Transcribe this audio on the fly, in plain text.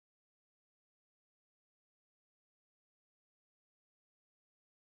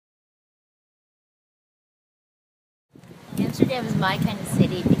Amsterdam is my kind of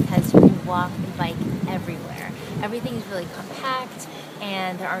city because you can walk and bike everywhere. Everything is really compact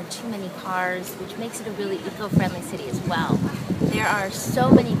and there aren't too many cars, which makes it a really eco-friendly city as well. There are so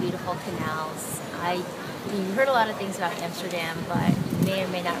many beautiful canals. You've heard a lot of things about Amsterdam, but you may or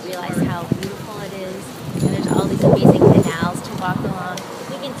may not realize how beautiful it is. And there's all these amazing canals to walk along.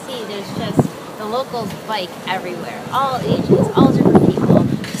 You can see there's just the locals bike everywhere. All ages, all different people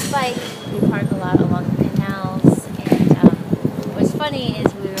just bike. They park a lot along the canals. And what's funny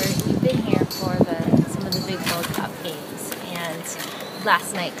is we've been here for some of the big World Cup games. And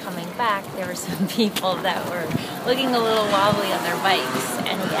last night coming back, there were some people that were looking a little wobbly on their bikes.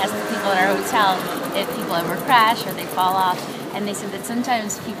 And we asked the people at our hotel if people ever crash or they fall off. And they said that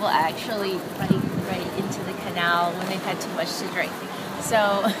sometimes people actually bike right into the canal when they've had too much to drink.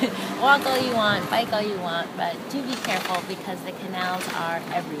 So walk all you want, bike all you want, but do be careful because the canals are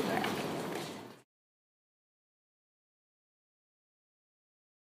everywhere.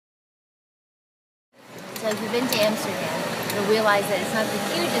 So if you've been to Amsterdam, you'll realize that it's not the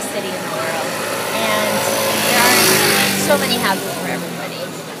hugest city in the world, and there aren't so many houses for everybody.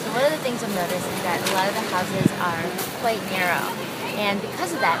 So one of the things you'll notice is that a lot of the houses are quite narrow. And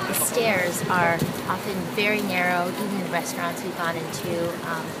because of that, the stairs are often very narrow. Even the restaurants we've gone into,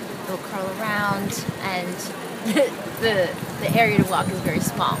 they'll curl around, and the area to walk is very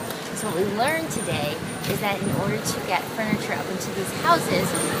small. So what we learned today is that in order to get furniture up into these houses,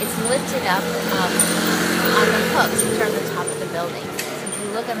 it's lifted up on the hooks, which are on the top of the building. So if you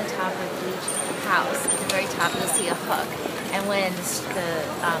look on the top of each house, at the very top, you'll see a hook. And when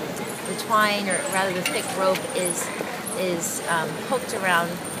the twine, or rather the thick rope, is hooked around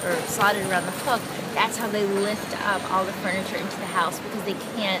or slotted around the hook, that's how they lift up all the furniture into the house because they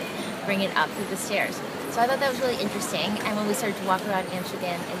can't bring it up through the stairs. So I thought that was really interesting, and when we started to walk around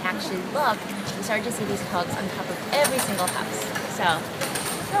Amsterdam and actually look, we started to see these hooks on top of every single house. So,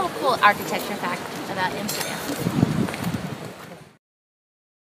 a real cool architecture fact about Amsterdam.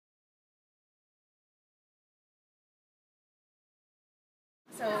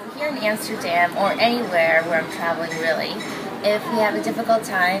 So here in Amsterdam, or anywhere where I'm traveling really, if we have a difficult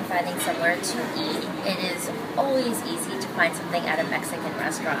time finding somewhere to eat, it is always easy to find something at a Mexican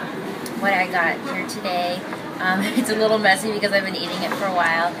restaurant. What I got here today, it's a little messy because I've been eating it for a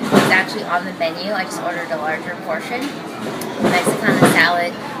while. It's actually on the menu. I just ordered a larger portion. Mexican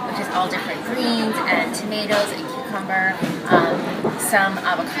salad, which is all different greens and tomatoes and cucumber, some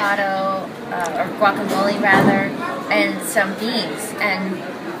avocado, or guacamole rather, and some beans. And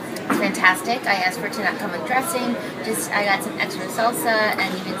it's fantastic. I asked for it to not come with dressing. I got some extra salsa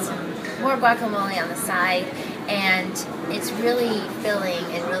and even some more guacamole on the side. And it's really filling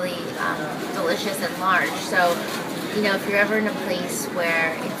and really delicious and large. So, you know, if you're ever in a place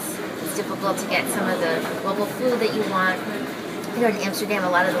where it's difficult to get some of the local food that you want, here in Amsterdam, a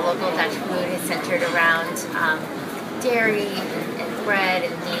lot of the local Dutch food is centered around dairy and bread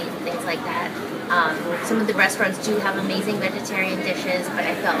and meat and things like that. Some of the restaurants do have amazing vegetarian dishes, but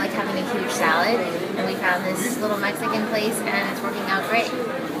I felt like having a huge salad, and we found this little Mexican place, and it's working out great.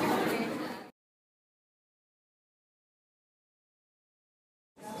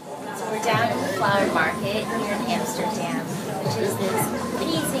 So we're down in the flower market here in Amsterdam, which is this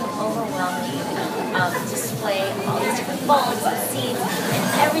amazing, overwhelming display of all these different bulbs and seeds and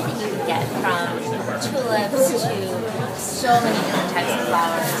everything you can get, from tulips to so many different types of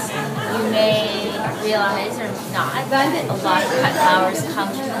flowers. You may realize or not that a lot of cut flowers come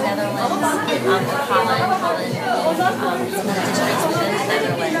from the Netherlands, Holland, some of the districts within the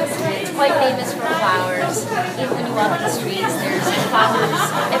Netherlands. It's quite famous for flowers. Even when you walk the streets, there's flowers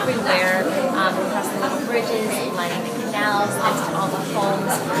everywhere, across the little bridges, lining the canals, next to all the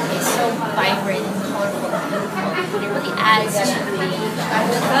homes. It's so vibrant and colorful and beautiful. It really adds to the beauty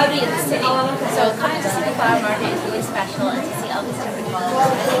of the city. So coming to see the flower market is really special, and to see all these different bulbs.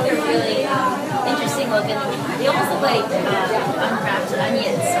 I think they're really interesting looking. They almost look like unwrapped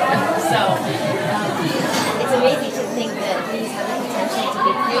onions. So it's amazing to think that these have the potential to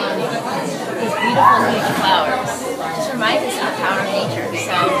become these beautiful, huge flowers. Just reminds us of the power of nature.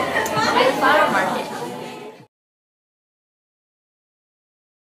 So enjoy the flower market.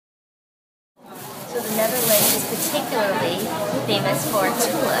 So the Netherlands is particularly famous for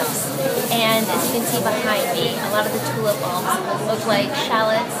tulips, and as you can see behind me, a lot of the tulip bulbs look like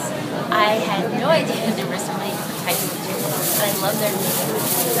shallots. I had no idea there were so many different types of tulips, and I love their names.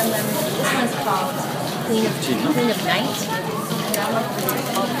 Some of them, this one's called Queen of Night, and that one is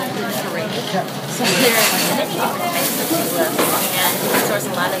called Queen of Parade. So there are many different types of tulips, and we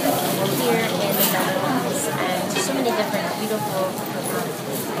source a lot of them here in the Netherlands, and so many different beautiful colors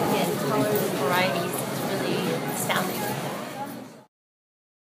and varieties. It's really astounding.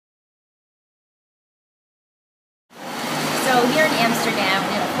 Amsterdam,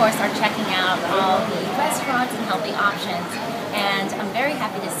 we of course are checking out all the restaurants and healthy options. And I'm very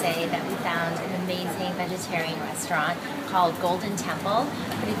happy to say that we found an amazing vegetarian restaurant called Golden Temple,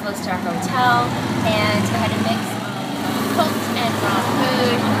 pretty close to our hotel. And it had a mix of cooked and raw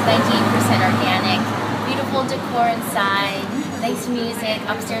food, 98% organic, beautiful decor inside, nice music,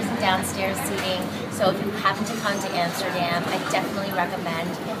 upstairs and downstairs seating. So if you happen to come to Amsterdam, I definitely recommend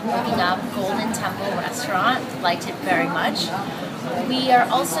looking up Golden Temple Restaurant. Liked it very much. We are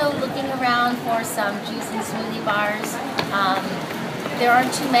also looking around for some juice and smoothie bars. There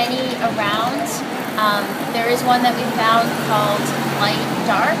aren't too many around. There is one that we found called Light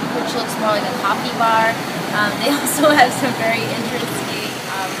Dark, which looks more like a coffee bar. They also have some very interesting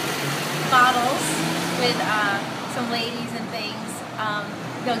bottles with some ladies and things.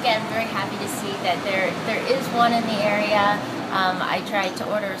 Again, I'm very happy to see that there is one in the area. I tried to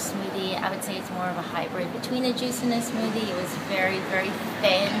order a smoothie. I would say it's more of a hybrid between a juice and a smoothie. It was very, very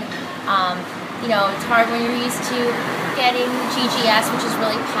thin. It's hard when you're used to getting GGS, which is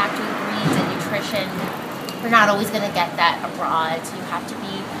really packed with greens and nutrition. You're not always going to get that abroad, so you have to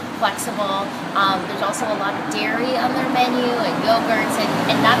be flexible. There's also a lot of dairy on their menu and yogurts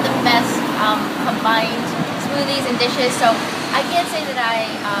and not the best combined smoothies and dishes. So I can't say that I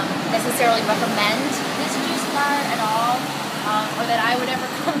necessarily recommend this juice bar at all, or that I would ever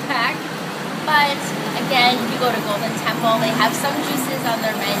come back. But again, if you go to Golden Temple, they have some juices on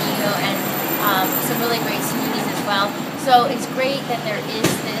their menu and some really great smoothies as well. So it's great that there is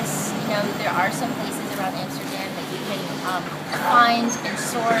this, there are some places around Amsterdam that you can find and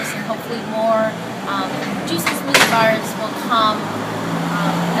source, and hopefully more juice and smoothie bars will come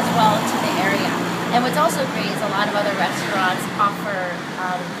as well to the area. And what's also great is a lot of other restaurants offer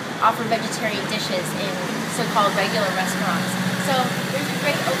vegetarian dishes in so-called regular restaurants. So there's a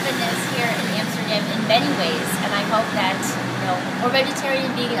great openness here in Amsterdam in many ways, and I hope that more vegetarian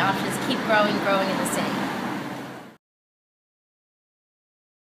and vegan options keep growing in the city.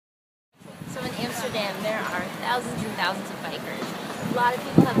 So in Amsterdam, there are thousands and thousands of bikers. A lot of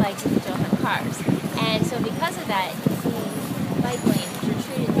people have bikes and don't have cars, and so because of that, you see bike lanes which are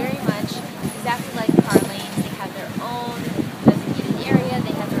treated very much exactly like car lanes. They have their own designated area,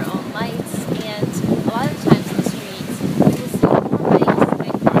 they have their own lights, and a lot of times in the streets you will see more bikes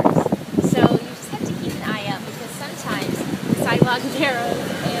than cars. So you just have to keep an eye out, because sometimes the sidewalk narrows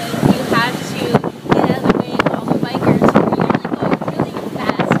and you have to get out of the way of all the bikers who are usually going really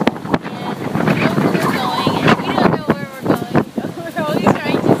fast, and we know where they're going and we don't know where we're going. We're always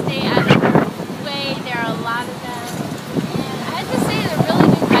trying to stay out of their way. There are a lot of them, and I have to say they're really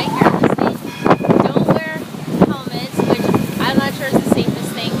good bikers.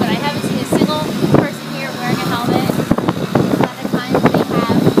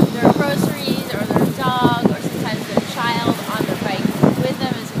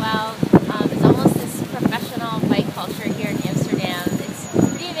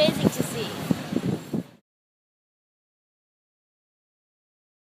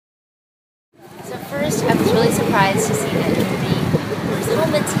 First, I was really surprised to see that there's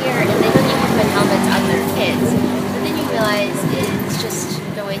helmets here, and they don't even put helmets on their kids. But then you realize it's just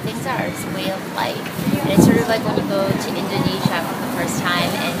the way things are. It's a way of life. And it's sort of like when you go to Indonesia for the first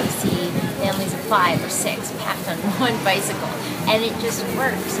time and you see families of 5 or 6 packed on one bicycle. And it just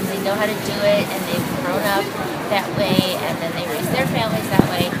works, and they know how to do it, and they've grown up that way, and then they raise their families that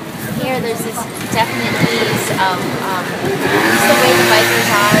way. Here, there's this definite ease of just the way the bikers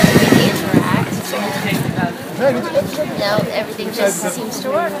are, the way they interact. Everything just seems to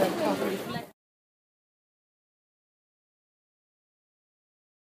work.